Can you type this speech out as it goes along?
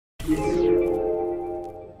What's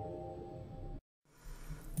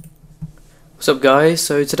up guys,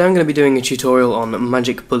 so today I'm going to be doing a tutorial on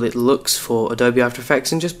Magic Bullet looks for Adobe After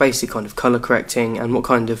Effects and just basic kind of colour correcting and what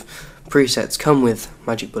kind of presets come with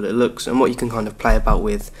Magic Bullet looks and what you can kind of play about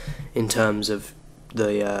with in terms of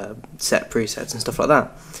the set presets and stuff like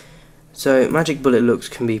that. So Magic Bullet looks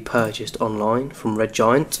can be purchased online from Red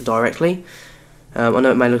Giant directly. I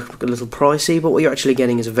know it may look a little pricey, but what you're actually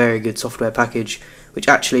getting is a very good software package which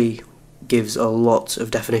actually gives a lot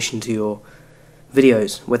of definition to your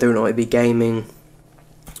videos, whether or not it be gaming,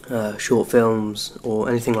 short films or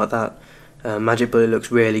anything like that. Magic Bullet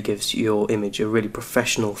looks really gives your image a really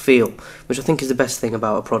professional feel, which I think is the best thing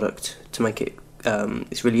about a product, to make it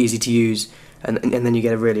it's really easy to use and then you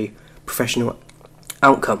get a really professional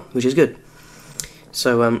outcome, which is good.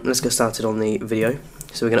 So let's get started on the video.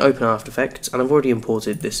 So we're going to open After Effects, and I've already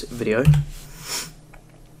imported this video,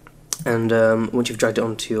 and once you've dragged it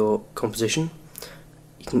onto your composition,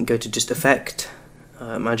 you can go to just Effect,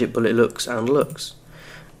 Magic Bullet Looks and Looks,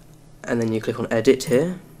 and then you click on Edit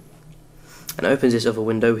here, and it opens this other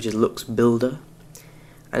window which is Looks Builder.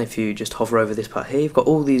 And if you just hover over this part here, you've got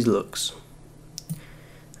all these looks,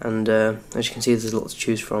 and as you can see there's a lot to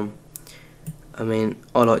choose from. I mean,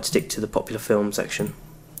 I like to stick to the popular film section,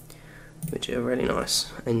 which are really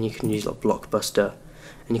nice, and you can use like Blockbuster,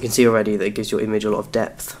 and you can see already that it gives your image a lot of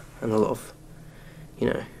depth and a lot of, you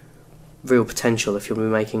know, real potential if you'll be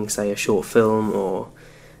making, say, a short film or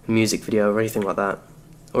a music video or anything like that,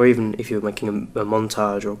 or even if you're making a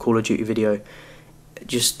montage or a Call of Duty video.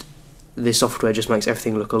 Just this software just makes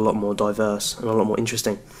everything look a lot more diverse and a lot more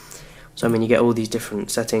interesting. So I mean, you get all these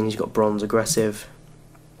different settings. You've got bronze, aggressive,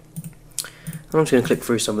 and I'm just going to click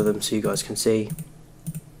through some of them so you guys can see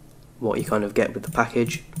what you kind of get with the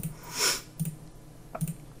package.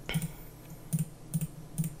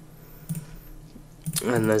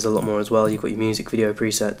 And there's a lot more as well. You've got your music video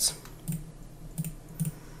presets,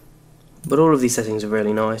 but all of these settings are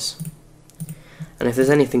really nice. And if there's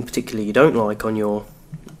anything particularly you don't like on your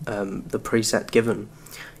the preset given,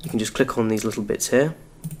 you can just click on these little bits here,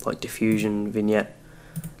 like diffusion, vignette,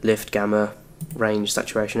 lift, gamma, range,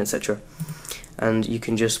 saturation, etc. And you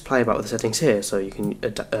can just play about with the settings here. So you can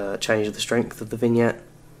change the strength of the vignette,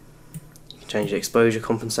 you can change the exposure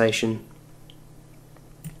compensation,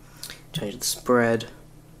 change the spread,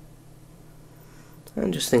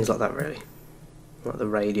 and just things like that really, like the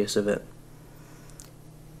radius of it.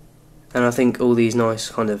 And I think all these nice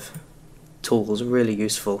kind of tools are really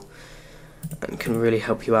useful and can really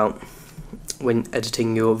help you out when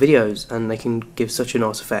editing your videos, and they can give such a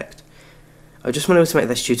nice effect. I just wanted to make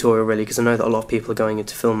this tutorial really because I know that a lot of people are going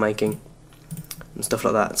into filmmaking and stuff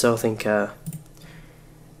like that, so I think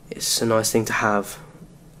it's a nice thing to have,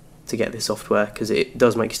 to get this software, because it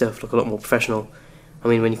does make your stuff look a lot more professional. I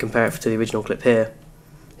mean, when you compare it to the original clip here,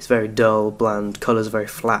 it's very dull, bland, colours are very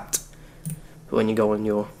flat, but when you go on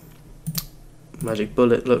your Magic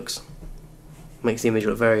Bullet looks, it makes the image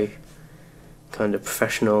look very kind of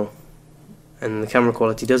professional, and the camera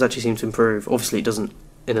quality does actually seem to improve. Obviously it doesn't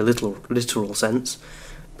in a literal sense,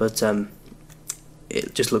 but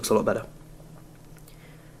it just looks a lot better.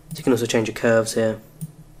 So you can also change your curves here,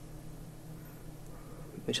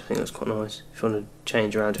 which I think looks quite nice if you want to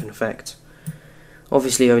change around different effects.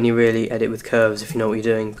 Obviously only really edit with curves if you know what you're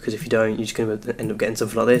doing, because if you don't, you're just going to end up getting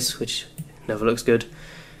something like this, which never looks good.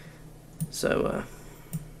 So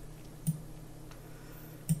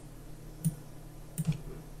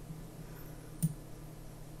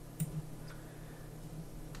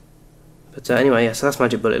anyway, yeah, so that's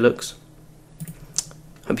Magic Bullet looks.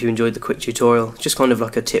 Hope you enjoyed the quick tutorial. Just kind of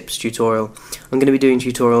like a tips tutorial. I'm going to be doing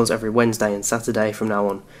tutorials every Wednesday and Saturday from now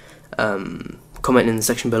on. Comment in the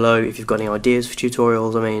section below if you've got any ideas for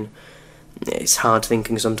tutorials. I mean, it's hard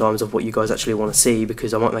thinking sometimes of what you guys actually want to see,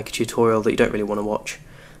 because I might make a tutorial that you don't really want to watch.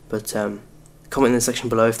 But comment in the section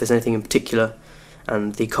below if there's anything in particular,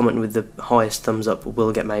 and the comment with the highest thumbs up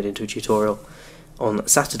will get made into a tutorial on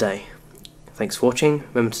Saturday. Thanks for watching,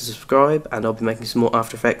 remember to subscribe, and I'll be making some more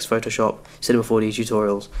After Effects, Photoshop, Cinema 4D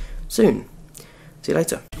tutorials soon. See you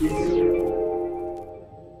later.